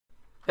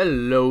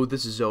Hello,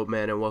 this is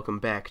Oatman, and welcome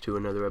back to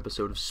another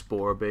episode of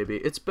Spore, baby.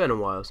 It's been a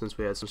while since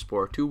we had some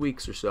Spore, 2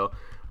 weeks or so,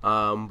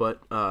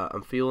 but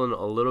I'm feeling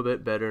a little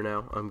bit better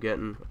now.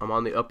 I'm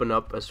on the up and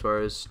up as far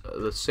as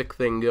the sick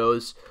thing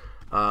goes,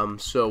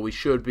 so we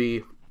should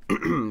be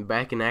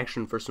back in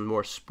action for some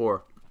more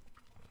Spore.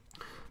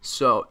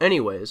 So,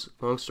 anyways,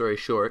 long story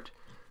short,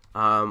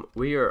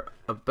 we are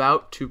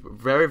about to,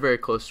 very, very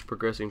close to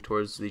progressing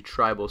towards the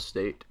tribal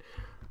state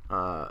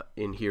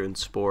in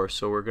Spore,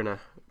 so we're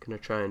gonna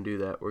try and do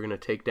that. We're gonna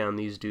take down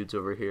these dudes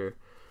over here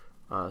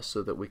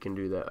so that we can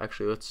do that.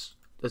 Actually,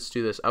 let's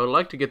do this. I would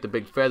like to get the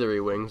big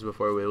feathery wings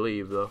before we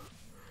leave, though,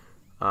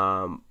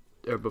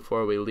 or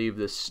before we leave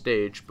this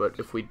stage. But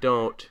if we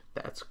don't,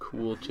 that's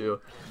cool too.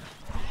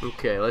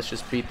 Okay, let's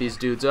just beat these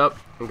dudes up.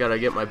 I gotta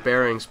get my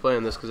bearings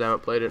playing this because I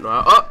haven't played it in a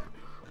while. Oh,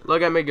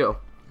 look at me go!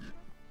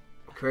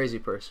 Crazy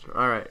person.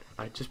 All right,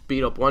 I just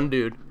beat up one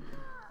dude,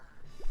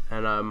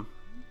 and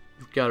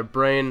got a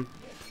brain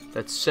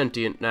that's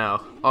sentient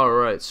now.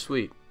 Alright,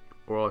 sweet.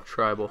 We're all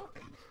tribal.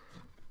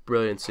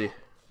 Brilliancy.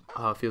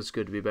 Oh, it feels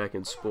good to be back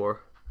in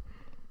Spore.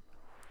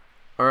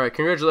 Alright,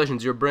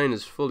 congratulations. Your brain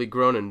is fully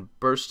grown and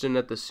bursting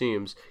at the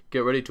seams.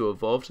 Get ready to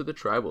evolve to the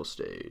tribal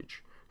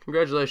stage.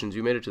 Congratulations,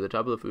 you made it to the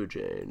top of the food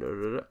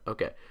chain.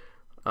 Okay.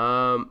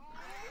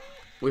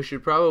 We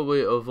should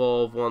probably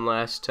evolve one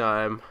last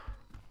time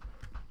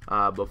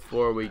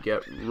before we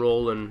get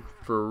rolling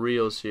for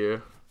reals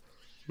here.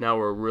 Now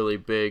we're really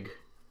big.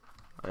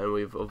 And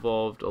we've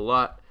evolved a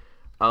lot.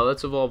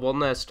 Let's evolve one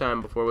last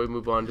time before we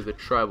move on to the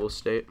tribal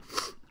state.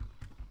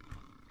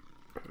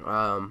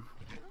 I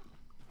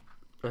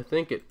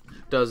think it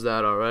does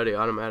that already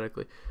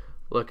automatically.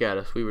 Look at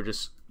us. We were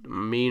just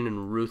mean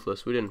and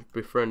ruthless. We didn't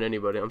befriend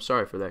anybody. I'm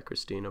sorry for that,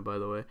 Christina, by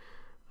the way.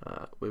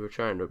 We were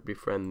trying to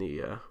befriend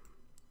the...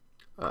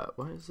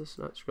 why is this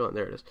not scrolling?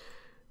 There it is.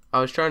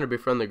 I was trying to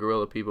befriend the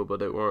gorilla people,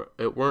 but it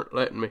weren't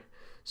letting me.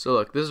 So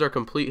look, this is our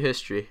complete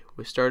history.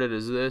 We started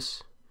as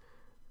this.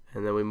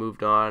 And then we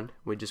moved on.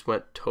 We just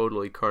went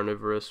totally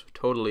carnivorous,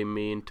 totally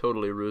mean,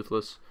 totally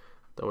ruthless.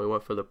 Then we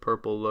went for the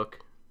purple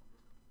look.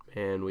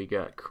 And we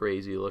got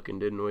crazy looking,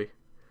 didn't we?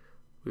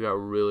 We got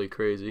really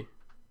crazy.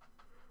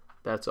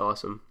 That's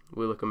awesome.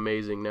 We look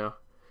amazing now.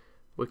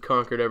 We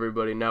conquered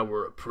everybody. Now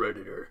we're a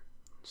predator.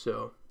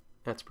 So,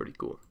 that's pretty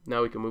cool.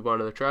 Now we can move on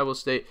to the tribal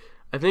state.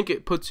 I think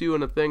it puts you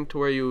in a thing to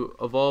where you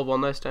evolve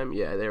one last time.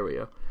 Yeah, there we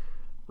go.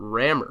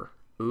 Rammer.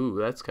 Ooh,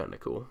 that's kind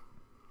of cool.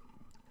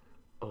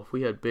 Oh, if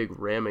we had big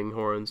ramming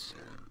horns,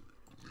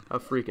 how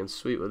freaking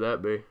sweet would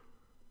that be?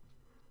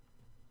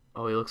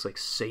 Oh, he looks like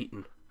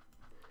Satan.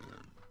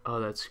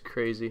 Oh, that's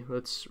crazy.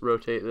 Let's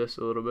rotate this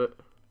a little bit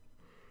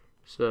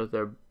so that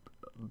they're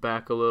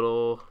back a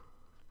little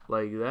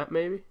like that,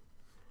 maybe?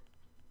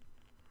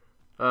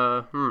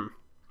 No,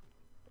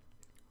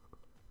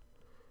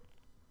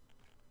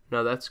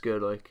 that's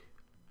good, like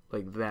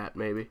that,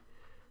 maybe.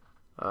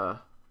 Yeah,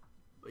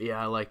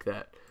 I like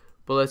that.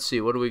 But let's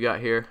see, what do we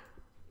got here?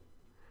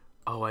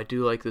 Oh, I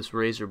do like this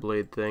razor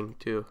blade thing,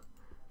 too.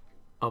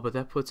 Oh, but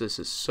that puts us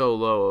so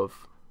low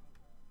of...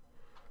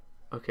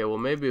 Okay, well,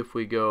 maybe if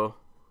we go...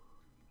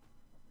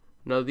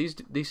 No,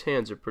 these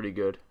hands are pretty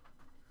good.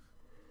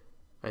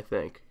 I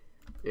think.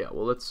 Yeah,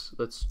 well,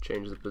 let's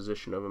change the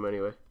position of them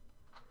anyway.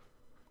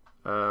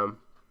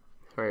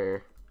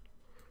 Here.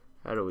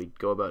 How do we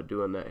go about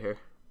doing that here?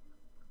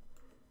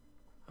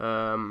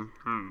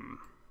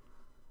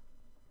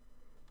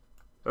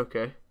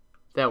 Okay,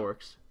 that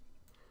works.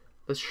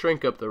 Let's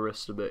shrink up the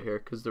wrist a bit here,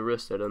 because the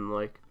wrist I didn't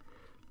like.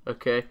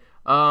 Okay,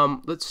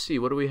 let's see,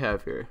 what do we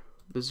have here?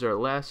 This is our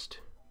last...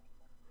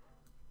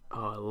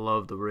 Oh, I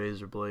love the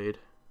razor blade.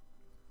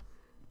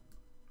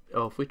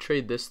 Oh, if we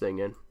trade this thing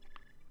in,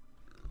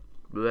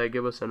 will that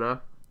give us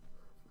enough?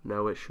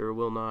 No, it sure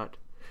will not.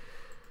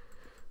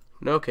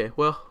 Okay,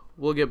 well,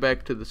 we'll get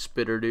back to the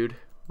spitter, dude.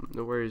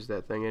 Where is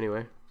that thing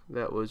anyway?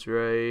 That was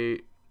right...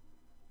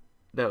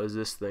 That was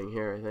this thing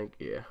here, I think,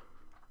 yeah.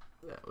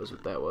 That was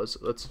what that was.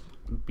 Let's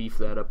beef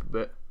that up a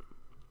bit.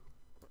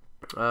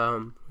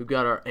 We've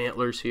got our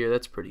antlers here.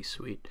 That's pretty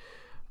sweet.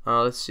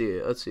 Let's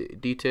see.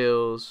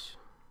 Details.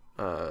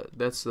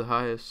 That's the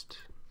highest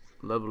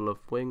level of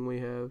wing we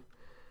have.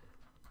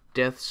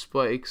 Death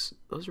spikes.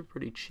 Those are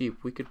pretty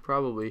cheap. We could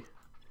probably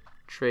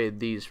trade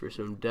these for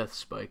some death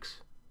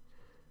spikes.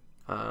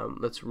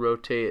 Let's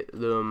rotate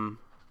them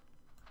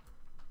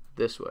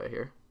this way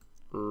here.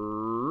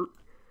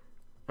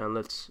 And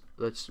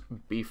let's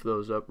beef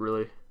those up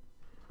really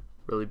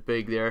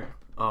big there.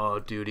 Oh,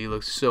 dude, he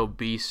looks so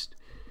beast.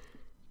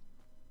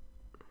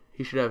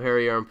 He should have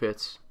hairy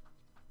armpits,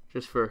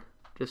 just for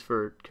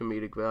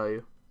comedic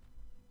value.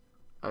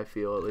 I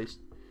feel, at least.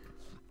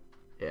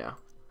 Yeah,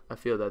 I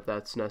feel that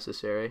that's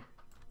necessary.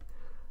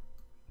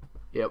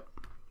 Yep.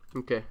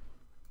 Okay.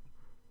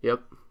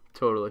 Yep.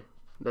 Totally.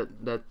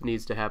 That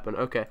needs to happen.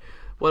 Okay.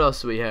 What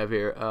else do we have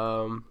here?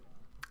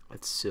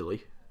 That's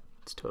silly.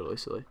 It's totally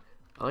silly.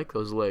 I like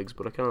those legs,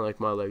 but I kind of like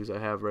my legs I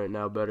have right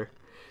now better.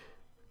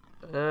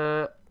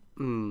 Are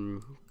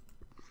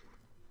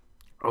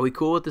we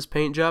cool with this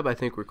paint job? I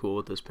think we're cool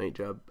with this paint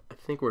job. I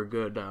think we're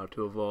good now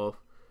to evolve.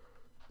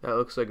 That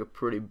looks like a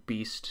pretty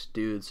beast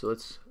dude, so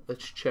let's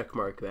check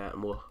mark that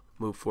and we'll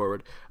move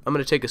forward. I'm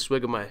gonna take a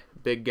swig of my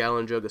big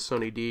gallon jug of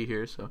Sunny D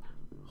here, so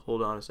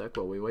hold on a sec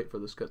while we wait for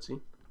this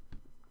cutscene.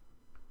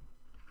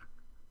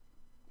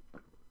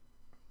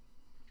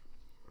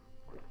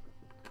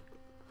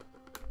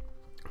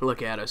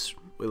 Look at us.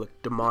 We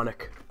look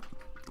demonic.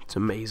 It's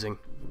amazing.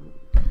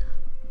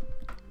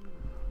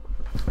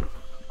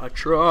 A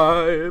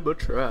tribe, a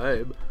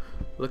tribe.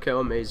 Look how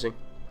amazing.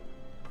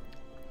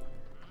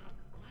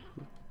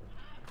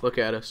 Look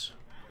at us.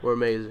 We're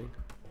amazing.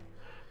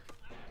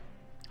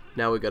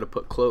 Now we gotta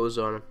put clothes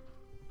on him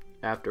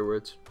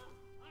afterwards.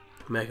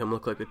 Make him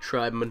look like a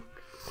tribeman.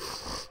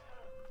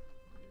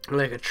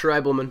 Like a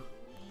tribalman.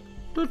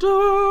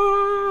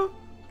 Ta-da!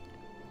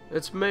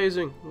 It's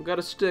amazing. We got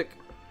a stick.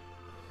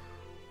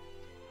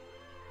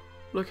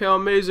 Look how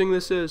amazing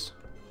this is.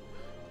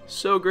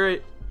 So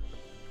great.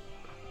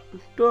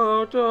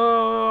 Da, da.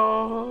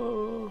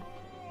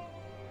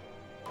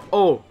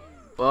 Oh,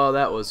 well,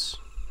 that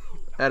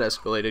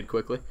escalated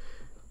quickly.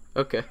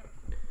 Okay,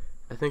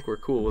 I think we're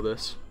cool with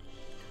this.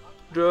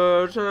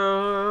 Da,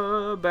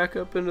 da. Back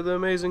up into the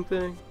amazing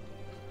thing.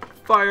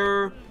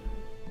 Fire.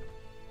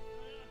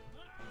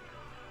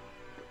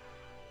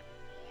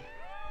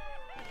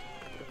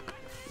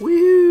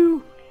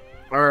 Woo!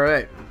 All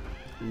right.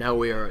 Now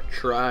we are a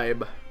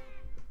tribe.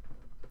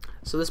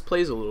 So this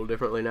plays a little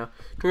differently now.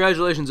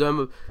 Congratulations,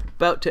 I'm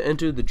about to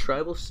enter the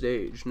tribal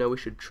stage. Now we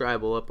should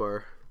tribal up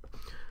our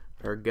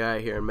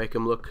guy here and make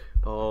him look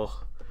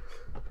all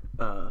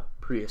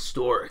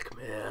prehistoric,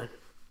 man.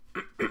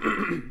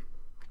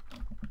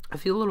 I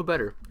feel a little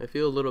better. I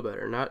feel a little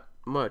better. Not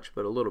much,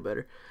 but a little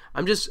better.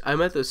 I'm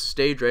at this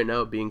stage right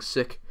now of being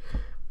sick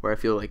where I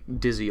feel like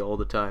dizzy all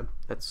the time.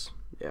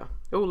 Yeah.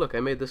 Oh, look, I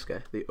made this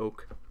guy, the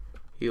oak.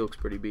 He looks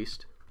pretty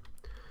beast.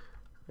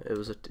 It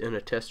was in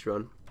a test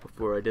run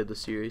before I did the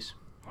series.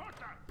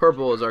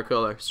 Purple is our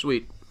color.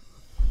 Sweet.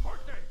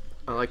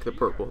 I like the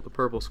purple. The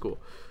purple's cool.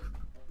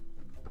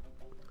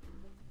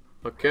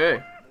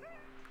 Okay.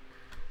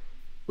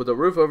 With a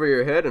roof over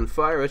your head and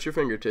fire at your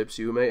fingertips,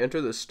 you may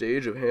enter the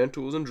stage of hand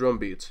tools and drum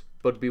beats.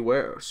 But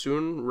beware,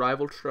 soon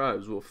rival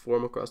tribes will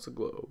form across the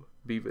globe.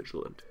 Be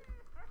vigilant.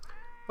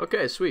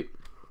 Okay, sweet.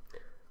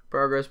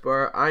 Progress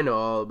bar. I know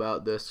all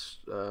about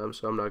this, so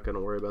I'm not going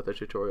to worry about the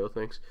tutorial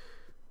things.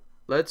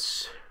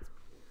 Let's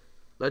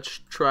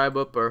tribe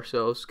up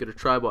ourselves, get a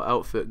tribal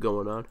outfit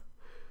going on.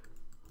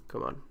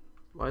 Come on.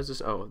 Why is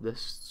this? Oh,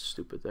 this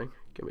stupid thing.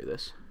 Give me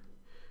this.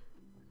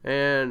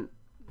 And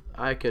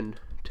I can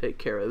take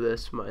care of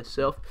this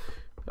myself.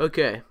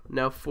 Okay,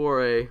 now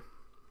for a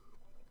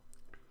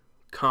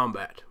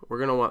combat. We're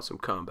going to want some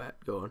combat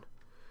going.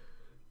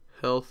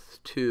 Health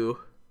 2.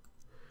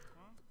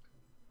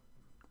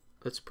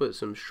 Let's put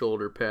some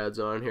shoulder pads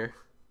on here.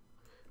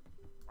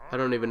 I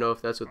don't even know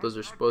if that's what those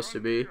are supposed to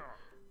be,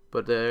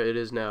 but there it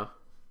is now.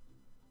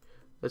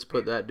 Let's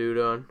put that dude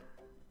on.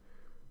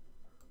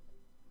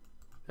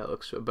 That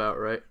looks about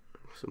right.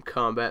 Some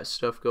combat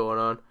stuff going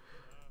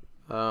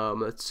on.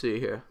 Let's see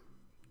here.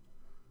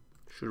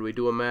 Should we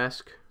do a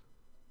mask?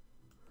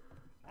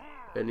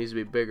 It needs to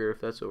be bigger if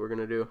that's what we're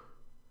gonna do.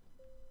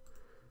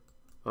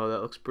 Oh,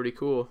 that looks pretty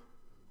cool.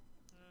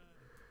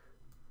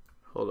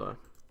 Hold on.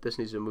 This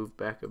needs to move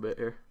back a bit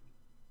here.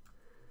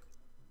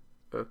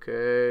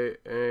 Okay,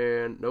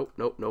 and nope.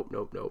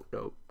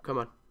 Come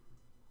on.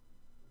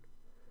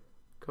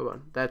 Come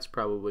on. That's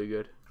probably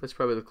good. That's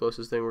probably the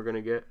closest thing we're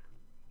gonna get.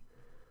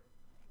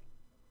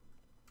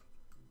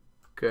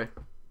 Okay.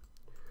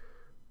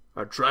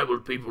 Our tribal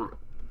people.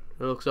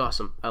 It looks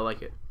awesome. I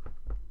like it.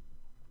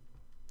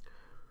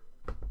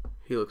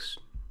 He looks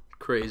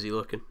crazy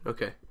looking.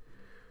 Okay.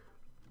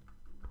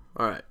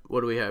 Alright,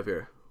 what do we have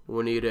here?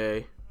 We need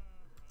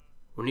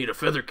a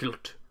feather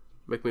kilt.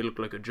 Make me look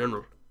like a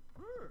general.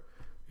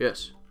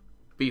 Yes.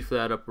 Beef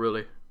that up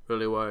really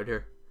wide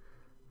here.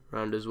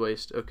 Around his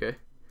waist. Okay.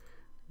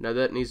 Now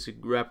that needs to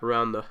wrap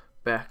around the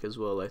back as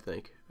well, I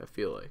think. I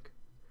feel like.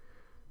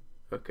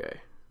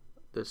 Okay.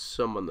 There's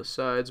some on the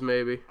sides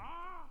maybe.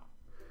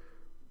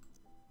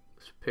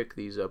 Let's pick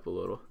these up a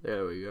little.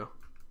 There we go.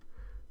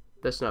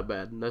 That's not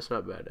bad. That's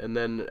not bad. And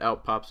then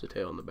out pops the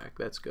tail on the back.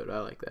 That's good. I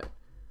like that.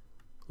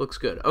 Looks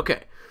good.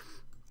 Okay.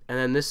 And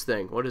then this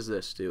thing. What does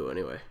this do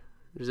anyway?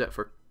 Is that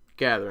for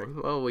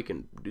gathering? Well, we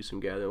can do some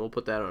gathering. We'll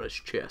put that on his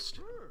chest.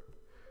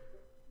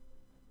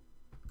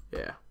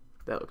 Yeah.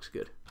 That looks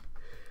good.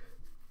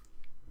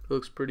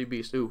 Looks pretty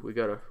beast. Ooh, we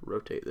gotta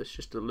rotate this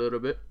just a little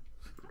bit.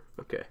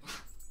 Okay.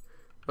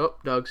 Oh,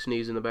 dog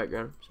sneeze in the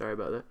background. Sorry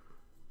about that.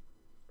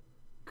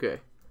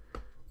 Okay.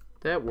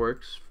 That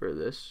works for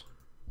this,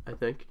 I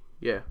think.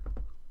 Yeah.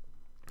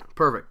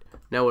 Perfect.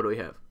 Now what do we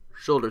have?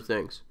 Shoulder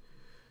things.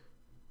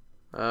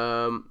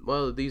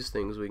 Well, these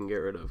things we can get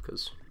rid of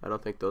because I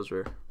don't think those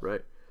were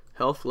right.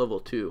 Health level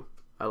 2.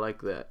 I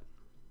like that.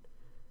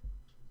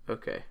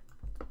 Okay.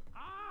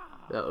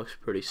 That looks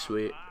pretty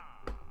sweet.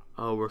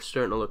 Oh, we're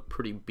starting to look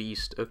pretty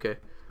beast. Okay.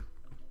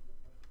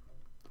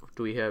 What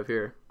do we have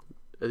here?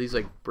 Are these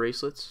like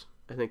bracelets?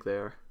 I think they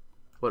are.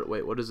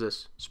 Wait, what is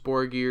this?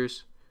 Spore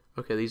gears.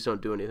 Okay, these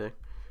don't do anything.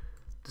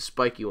 The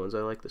spiky ones, I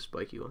like the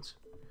spiky ones.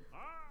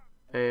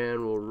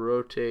 And we'll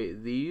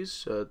rotate these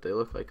so that they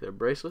look like they're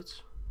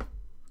bracelets.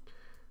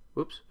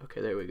 Whoops.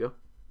 Okay, there we go.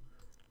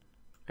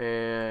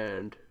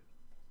 And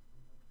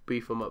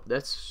beef them up.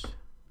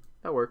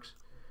 That works.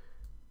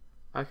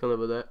 I can live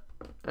with that.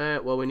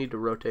 Well, we need to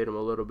rotate them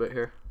a little bit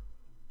here.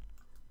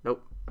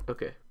 Nope.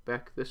 Okay,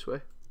 back this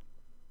way.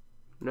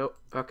 Nope.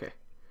 Okay.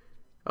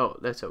 Oh,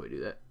 that's how we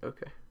do that.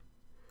 Okay.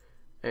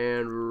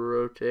 And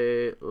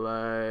rotate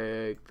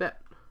like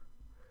that.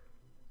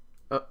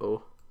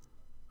 Uh-oh.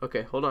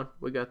 Okay, hold on.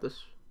 We got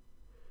this.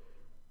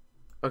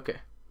 Okay.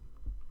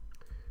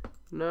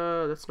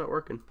 No, that's not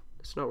working.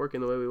 It's not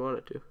working the way we want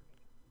it to.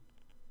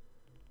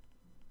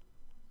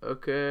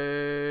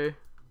 Okay.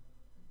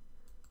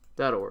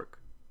 That'll work.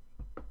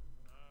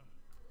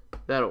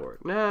 That'll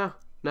work. No,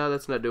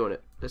 that's not doing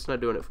it. That's not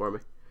doing it for me.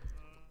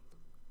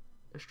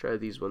 Let's try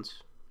these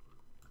ones.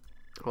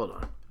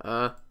 Hold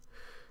on.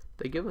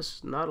 They give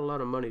us not a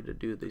lot of money to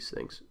do these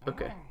things.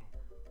 Okay.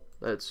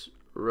 Let's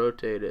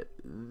rotate it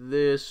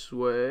this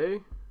way.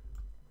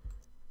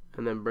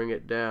 And then bring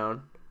it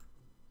down.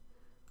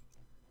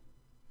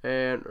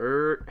 And,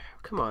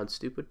 come on,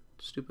 stupid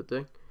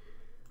thing.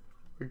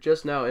 We're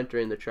just now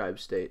entering the tribe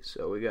state,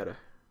 so we gotta...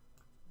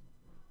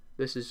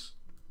 This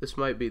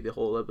might be the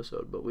whole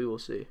episode, but we will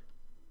see.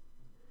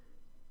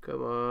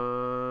 Come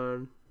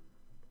on.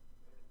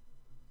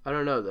 I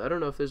don't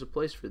know if there's a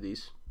place for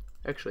these.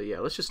 Actually, yeah,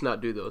 let's just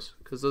not do those,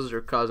 because those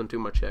are causing too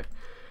much heck.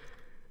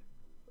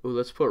 Ooh,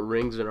 let's put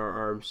rings in our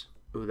arms.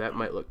 Ooh, that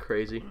might look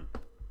crazy.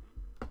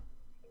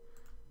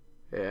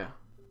 Yeah,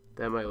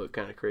 that might look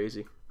kind of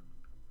crazy.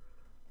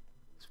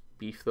 Let's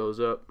beef those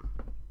up.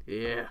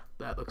 Yeah,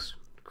 that looks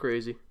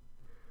crazy.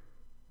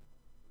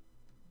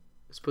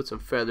 Let's put some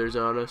feathers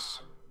on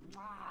us.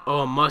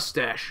 Oh, a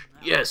mustache.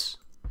 Yes.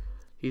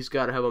 He's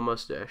got to have a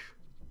mustache.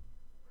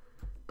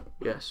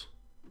 Yes.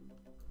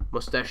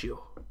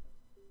 Mustachio.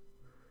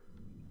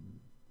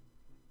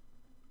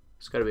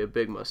 It's got to be a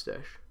big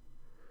mustache.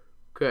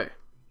 Okay.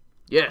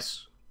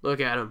 Yes.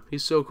 Look at him.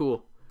 He's so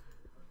cool.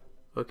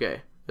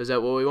 Okay. Is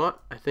that what we want?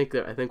 I think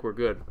we're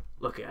good.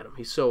 Look at him.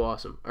 He's so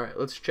awesome. All right,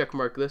 let's check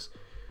mark this.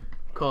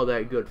 Call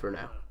that good for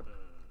now.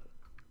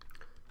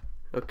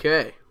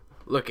 Okay.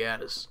 Look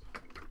at us.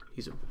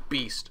 He's a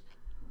beast.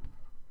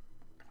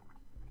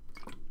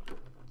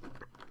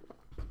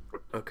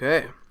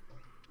 Okay.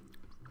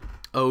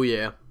 Oh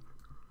yeah.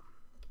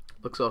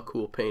 Looks all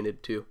cool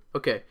painted too.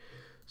 Okay.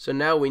 So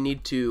now we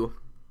need to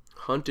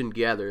hunt and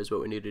gather is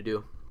what we need to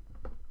do.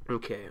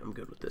 Okay, I'm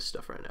good with this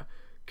stuff right now.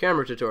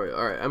 Camera tutorial.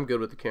 Alright, I'm good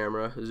with the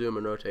camera. Zoom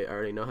and rotate. I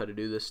already know how to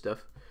do this stuff.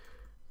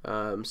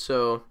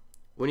 So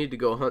we need to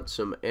go hunt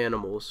some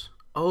animals.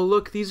 Oh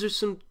look, these are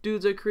some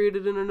dudes I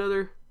created in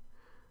another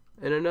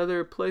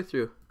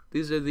playthrough.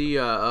 These are the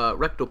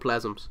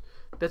rectoplasms.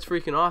 That's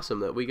freaking awesome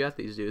that we got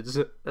these dudes.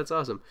 That's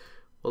awesome.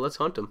 Well, let's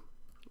hunt them.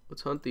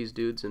 Let's hunt these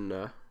dudes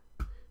and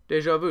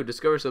deja vu.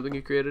 Discover something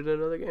you created in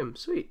another game.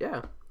 Sweet,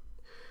 yeah.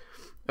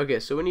 Okay,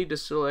 so we need to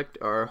select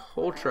our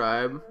whole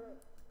tribe,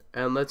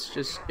 and let's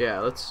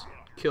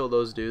kill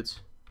those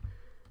dudes.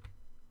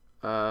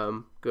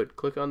 Good.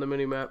 Click on the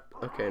minimap.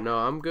 Okay, no,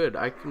 I'm good.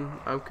 I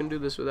can do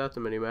this without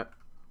the minimap.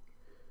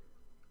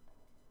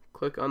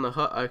 Click on the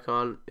hut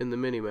icon in the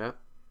minimap.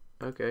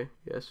 Okay,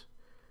 yes.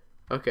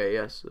 Okay,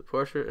 yes. The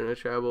portrait and a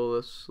tribal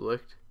list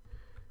select.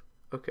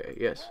 Okay,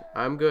 yes.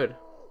 I'm good.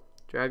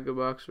 Drag the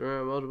box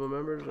around multiple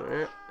members.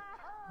 Alright.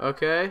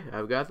 Okay,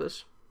 I've got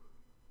this.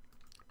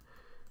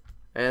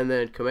 And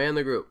then command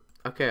the group.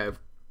 Okay, I've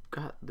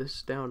got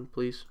this down,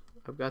 please.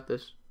 I've got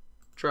this.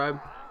 Tribe.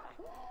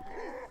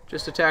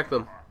 Just attack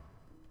them.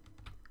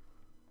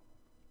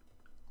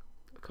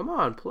 Come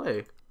on,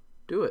 play.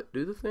 Do it.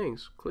 Do the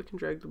things. Click and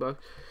drag the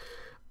box.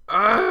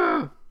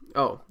 Ah!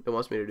 Oh, it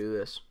wants me to do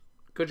this.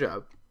 Good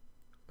job.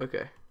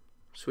 Okay.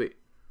 Sweet.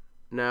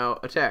 Now,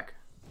 attack.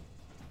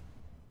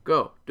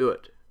 Go. Do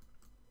it.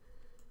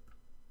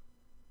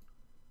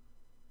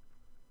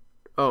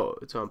 Oh,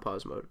 it's on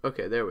pause mode.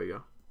 Okay, there we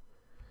go.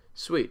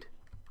 Sweet.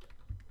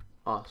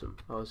 Awesome.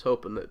 I was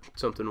hoping that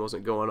something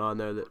wasn't going on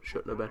there that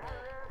shouldn't have been.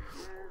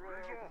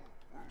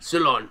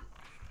 Ceylon.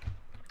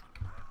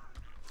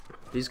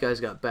 These guys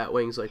got bat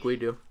wings like we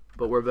do,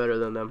 but we're better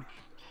than them.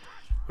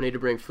 We need to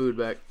bring food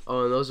back.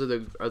 Oh, and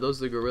are those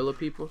the gorilla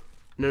people?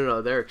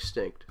 No, they're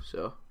extinct,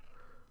 so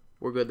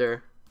we're good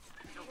there.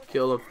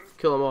 Kill them.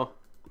 Kill them all.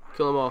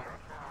 Kill them all.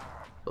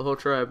 The whole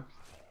tribe.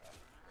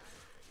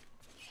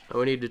 And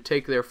we need to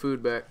take their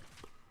food back.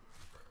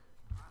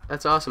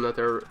 That's awesome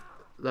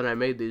that I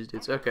made these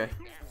dudes. Okay.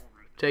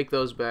 Take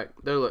those back.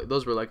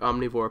 Those were like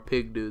omnivore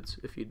pig dudes,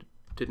 if you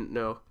didn't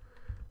know.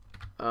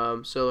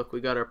 So look,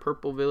 we got our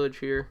purple village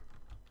here.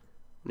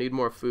 Need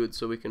more food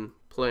so we can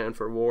plan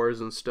for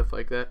wars and stuff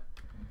like that.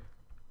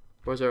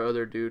 Where's our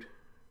other dude?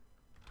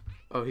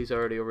 Oh, he's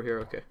already over here.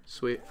 Okay,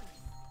 sweet.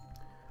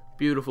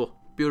 Beautiful,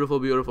 beautiful,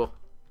 beautiful.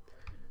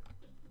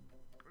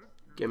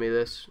 Give me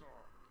this.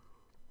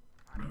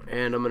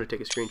 And I'm going to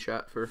take a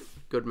screenshot for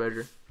good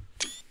measure.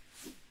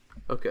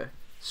 Okay,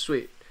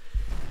 sweet.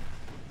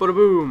 Bada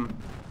boom.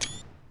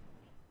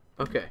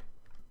 Okay.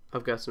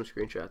 I've got some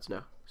screenshots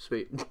now.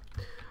 Sweet.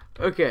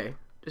 Okay.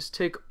 Just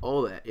take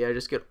all that. Yeah,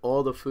 just get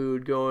all the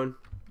food going.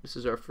 This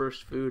is our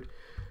first food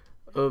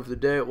of the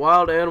day.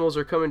 Wild animals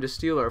are coming to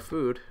steal our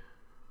food.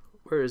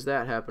 Where is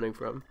that happening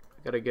from?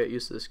 I gotta get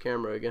used to this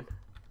camera again.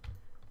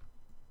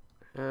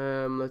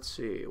 Let's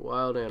see.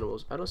 Wild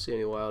animals. I don't see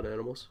any wild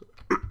animals.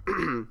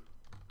 I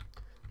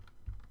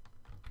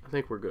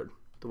think we're good.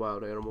 The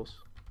wild animals.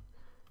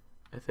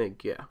 I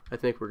think, yeah. I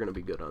think we're gonna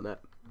be good on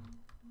that.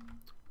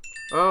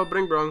 Oh,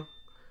 bring brung.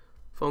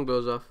 Phone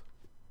goes off.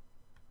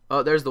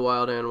 Oh, there's the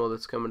wild animal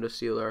that's coming to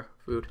steal our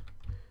food.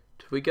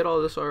 Did we get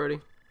all this already?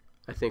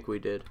 I think we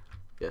did.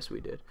 Yes, we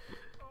did.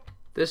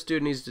 This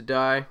dude needs to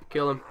die.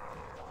 Kill him.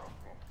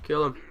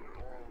 Kill him.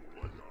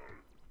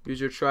 Use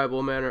your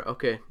tribal manner.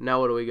 Okay, now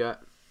what do we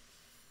got?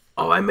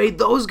 Oh, I made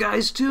those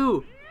guys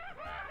too!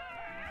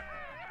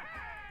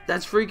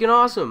 That's freaking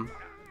awesome.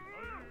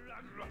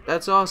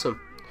 That's awesome.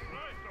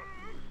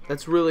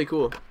 That's really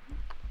cool.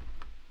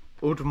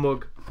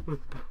 Utmug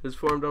is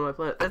formed on my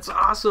planet. That's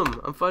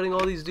awesome! I'm fighting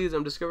all these dudes.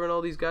 I'm discovering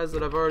all these guys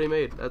that I've already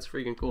made. That's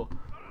freaking cool.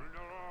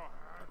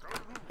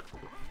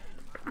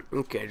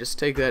 Okay, just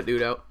take that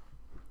dude out.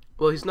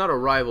 Well, he's not a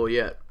rival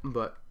yet,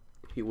 but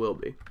he will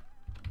be.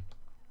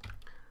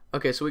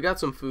 Okay, so we got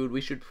some food.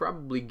 We should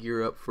probably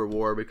gear up for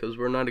war because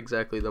we're not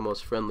exactly the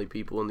most friendly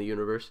people in the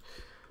universe.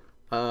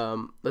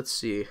 Let's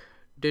see.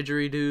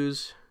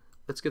 Didgeridoos.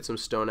 Let's get some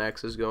stone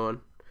axes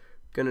going.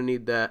 Gonna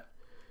need that.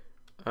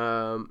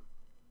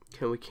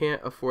 We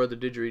can't afford the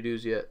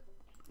didgeridoos yet.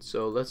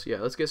 So let's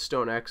get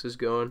stone axes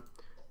going.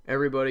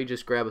 Everybody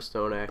just grab a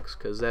stone axe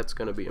because that's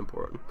gonna be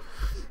important.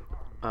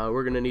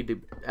 We're gonna need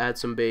to add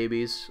some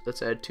babies.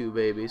 Let's add 2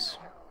 babies.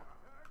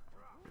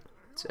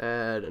 Let's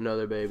add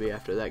another baby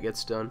after that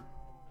gets done.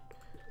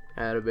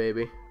 Add a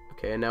baby.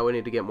 Okay, and now we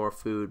need to get more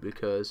food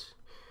because...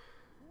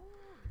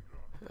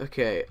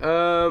 Okay,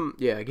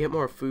 yeah, get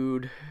more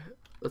food.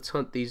 Let's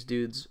hunt these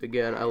dudes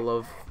again. I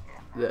love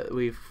that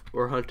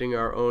we're hunting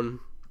our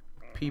own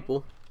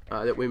people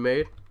that we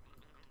made.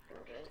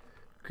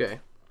 Okay.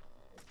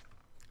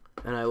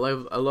 And I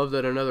love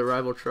that another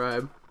rival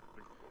tribe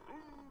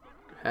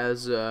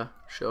has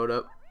showed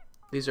up.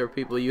 These are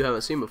people you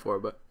haven't seen before,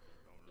 but...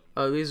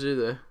 Oh, these are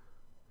the...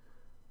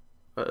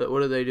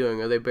 what are they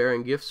doing? Are they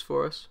bearing gifts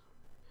for us?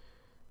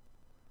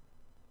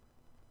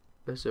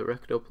 There's a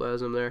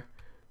rectoplasm there.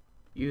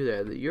 You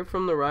there. You're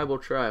from the rival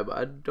tribe.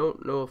 I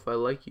don't know if I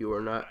like you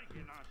or not.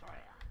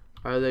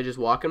 Are they just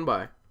walking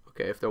by?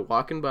 Okay, if they're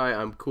walking by,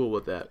 I'm cool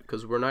with that.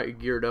 Because we're not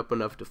geared up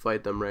enough to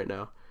fight them right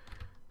now.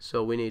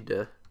 So we need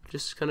to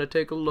just kind of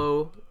take a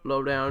low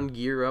down,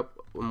 gear up,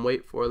 and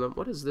wait for them.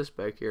 What is this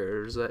back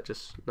here? Or is that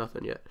just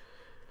nothing yet?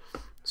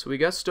 So we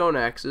got stone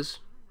axes.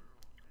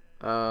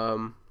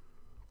 I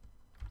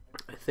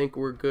think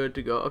we're good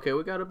to go. Okay,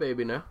 we got a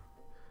baby now.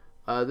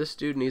 This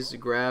dude needs to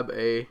grab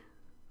a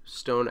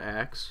stone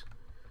axe.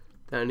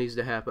 That needs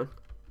to happen.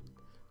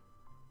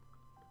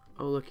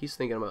 Oh, look, he's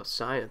thinking about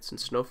science and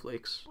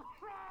snowflakes.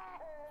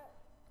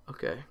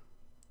 Okay.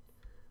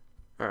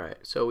 Alright,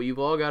 so you've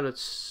all got a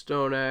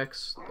stone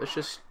axe. Let's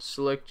just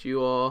select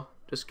you all.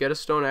 Just get a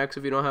stone axe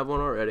if you don't have one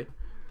already.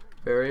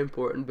 Very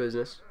important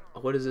business. Oh,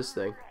 what is this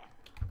thing?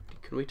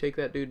 Can we take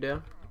that dude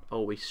down?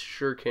 Oh, we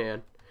sure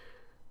can.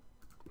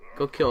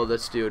 Go kill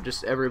this dude.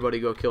 Just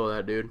everybody go kill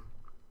that dude.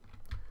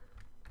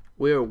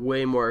 We are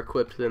way more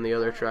equipped than the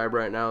other tribe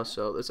right now,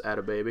 so let's add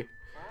a baby.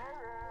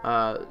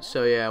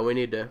 So yeah, we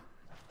need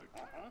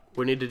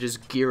to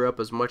just gear up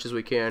as much as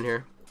we can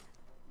here.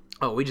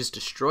 Oh, we just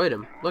destroyed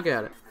him. Look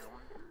at it.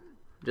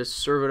 Just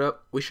serve it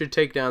up. We should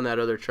take down that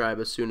other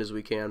tribe as soon as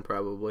we can,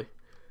 probably.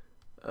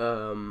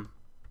 That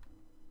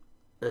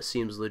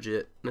seems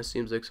legit. That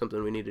seems like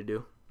something we need to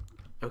do.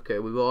 Okay,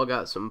 we've all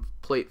got some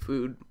plate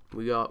food.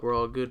 We're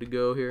all good to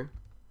go here.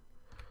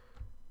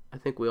 I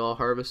think we all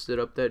harvested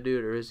up that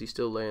dude, or is he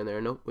still laying there?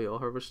 Nope, we all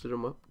harvested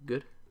him up.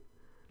 Good.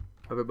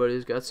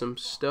 Everybody's got some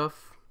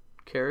stuff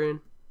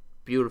carrying.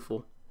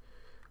 Beautiful.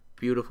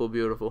 Beautiful,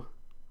 beautiful.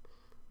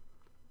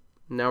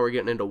 Now we're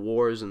getting into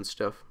wars and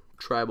stuff.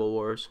 Tribal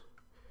wars.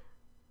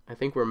 I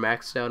think we're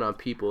maxed out on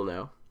people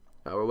now.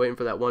 We're waiting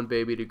for that one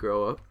baby to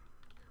grow up.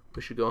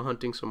 We should go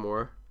hunting some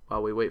more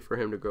while we wait for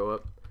him to grow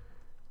up.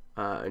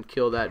 And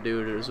kill that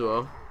dude as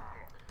well.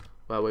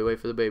 While we wait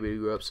for the baby to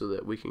grow up so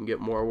that we can get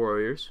more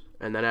warriors.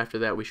 And then after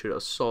that we should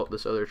assault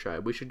this other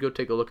tribe. We should go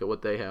take a look at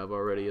what they have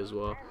already as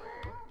well.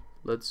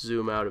 Let's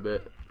zoom out a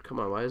bit. Come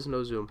on, why is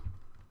no zoom?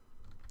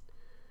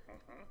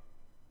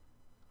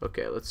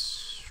 Okay,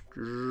 let's...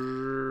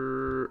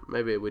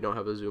 Maybe we don't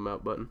have a zoom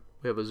out button.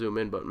 We have a zoom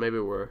in button. Maybe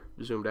we're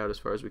zoomed out as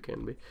far as we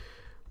can be.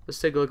 Let's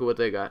take a look at what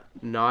they got.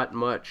 Not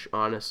much,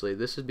 honestly.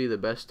 This would be the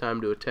best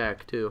time to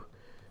attack too.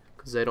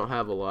 Because they don't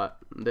have a lot.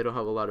 They don't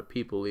have a lot of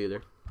people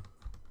either.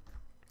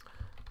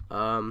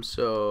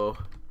 So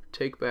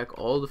take back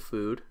all the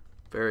food.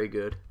 Very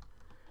good.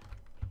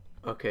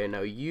 Okay,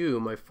 now you,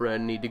 my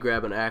friend, need to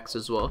grab an axe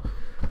as well.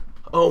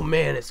 Oh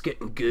man, it's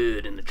getting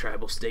good in the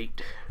tribal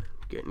state.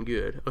 Getting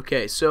good.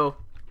 Okay, so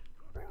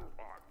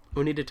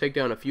We need to take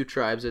down a few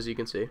tribes, as you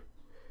can see.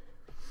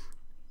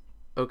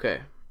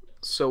 Okay,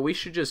 so we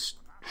should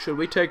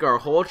we take our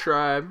whole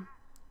tribe?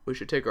 We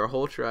should take our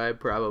whole tribe,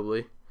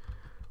 probably.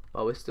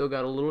 While we still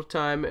got a little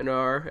time in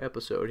our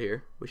episode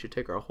here, we should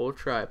take our whole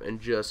tribe and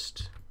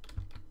just...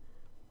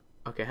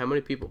 Okay, how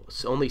many people?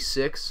 It's only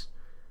 6?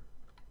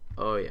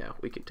 Oh yeah,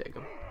 we can take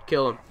them.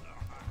 Kill them.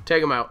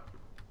 Take them out.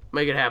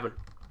 Make it happen.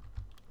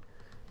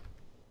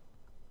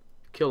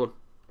 Kill them.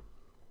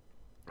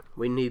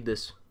 We need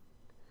this.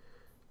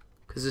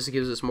 Because this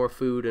gives us more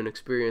food and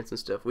experience and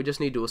stuff. We just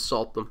need to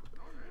assault them.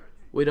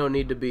 We don't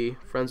need to be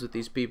friends with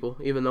these people,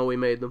 even though we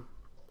made them.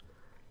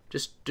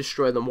 Just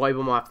destroy them. Wipe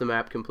them off the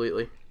map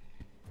completely.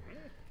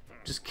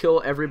 Just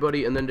kill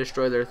everybody and then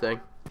destroy their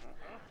thing.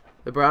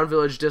 The Brown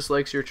Village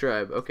dislikes your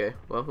tribe. Okay,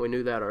 well, we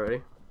knew that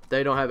already.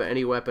 They don't have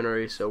any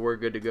weaponry, so we're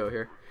good to go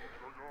here.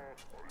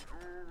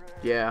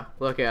 Yeah,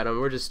 look at him.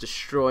 We're just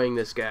destroying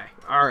this guy.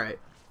 Alright.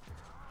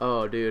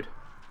 Oh, dude.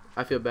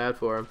 I feel bad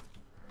for him.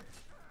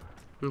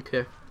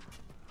 Okay.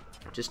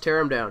 Just tear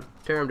him down.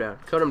 Tear him down.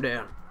 Cut him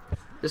down.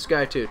 This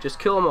guy, too. Just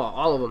kill them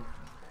all of them.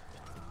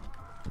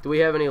 Do we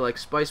have any, like,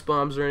 spice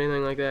bombs or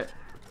anything like that?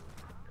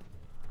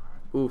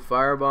 Ooh,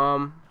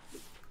 firebomb.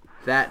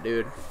 That,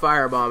 dude.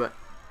 Firebomb it.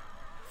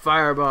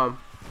 Firebomb.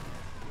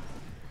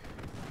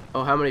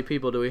 Oh, how many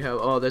people do we have?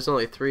 Oh, there's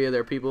only 3 of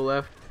their people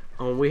left.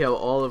 Oh, we have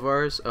all of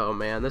ours. Oh,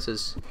 man, this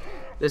is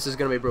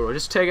gonna be brutal.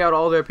 Just take out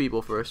all their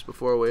people first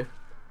before we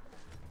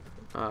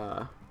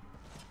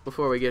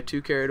get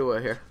too carried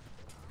away here.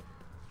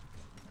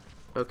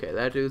 Okay,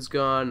 that dude's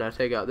gone. Now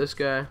take out this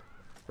guy.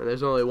 And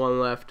there's only 1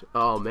 left.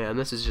 Oh, man,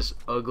 this is just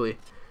ugly.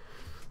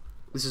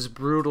 This is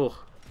brutal.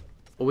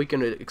 Well, we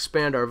can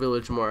expand our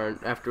village more,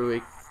 and after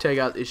we take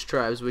out these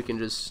tribes, we can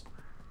just...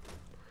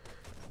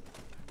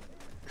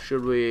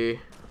 Should we...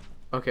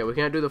 Okay, we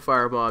can't do the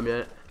firebomb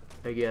yet.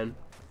 Again.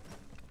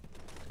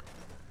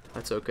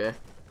 That's okay.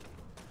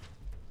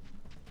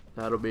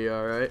 That'll be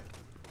alright.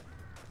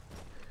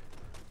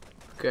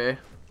 Okay.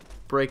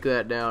 Break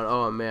that down.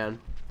 Oh, man.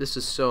 This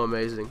is so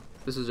amazing.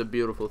 This is a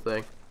beautiful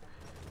thing.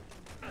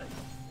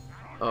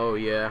 Oh,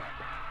 yeah.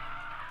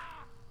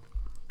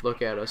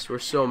 Look at us. We're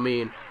so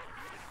mean.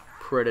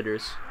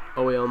 Predators.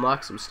 Oh, we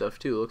unlocked some stuff,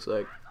 too, looks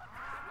like.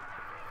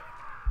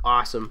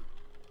 Awesome.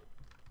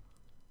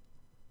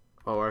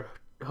 Oh, our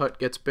hut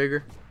gets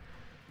bigger.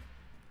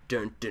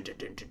 Dun, dun, dun,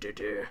 dun, dun, dun,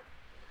 dun.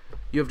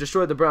 You have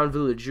destroyed the Brown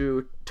Village.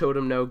 Your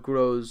totem now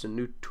grows, and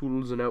new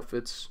tools and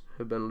outfits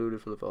have been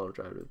looted from the fallen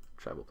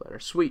tribal planner.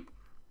 Sweet.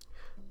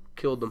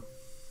 Killed them.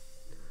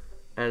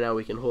 And now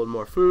we can hold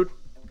more food.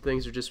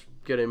 Things are just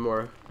getting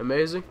more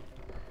amazing.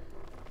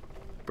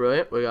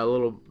 Brilliant. We got a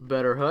little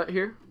better hut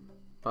here.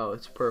 Oh,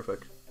 it's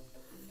perfect.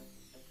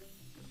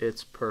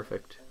 It's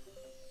perfect.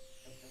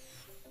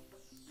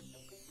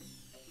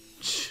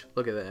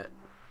 Look at that.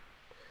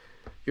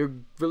 Your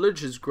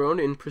village has grown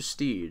in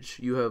prestige.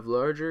 You have a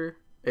larger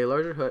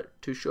hut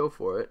to show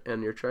for it,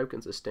 and your tribe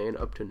can sustain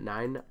up to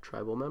 9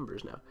 tribal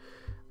members now.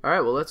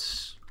 Alright, well,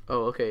 let's...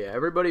 Oh, okay, yeah.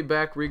 Everybody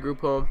back, regroup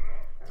home.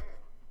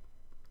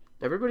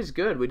 Everybody's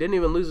good. We didn't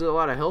even lose a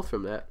lot of health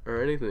from that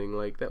or anything.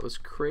 Like, that was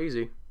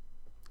crazy.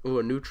 Ooh,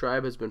 a new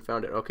tribe has been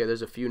founded. Okay,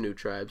 there's a few new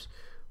tribes.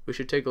 We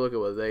should take a look at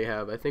what they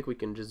have. I think we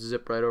can just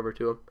zip right over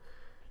to them.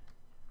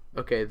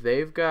 Okay,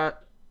 they've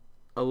got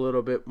a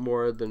little bit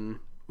more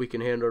than we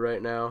can handle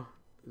right now.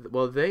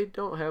 Well, they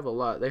don't have a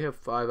lot. They have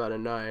 5 out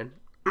of 9.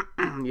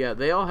 Yeah,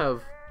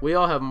 we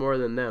all have more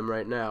than them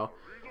right now.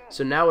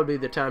 So now would be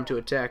the time to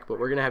attack, but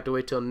we're going to have to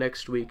wait till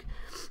next week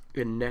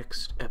in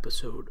next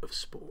episode of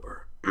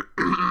Spore.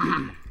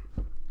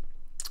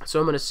 So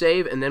I'm going to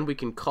save, and then we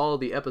can call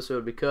the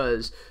episode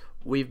because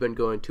we've been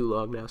going too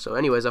long now. So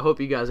anyways, I hope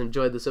you guys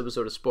enjoyed this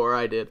episode of Spore.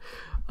 I did.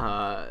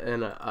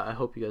 And I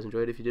hope you guys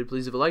enjoyed. If you did,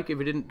 please leave a like. If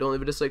you didn't, don't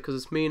leave a dislike because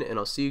it's mean. And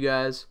I'll see you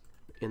guys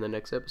in the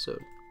next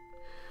episode.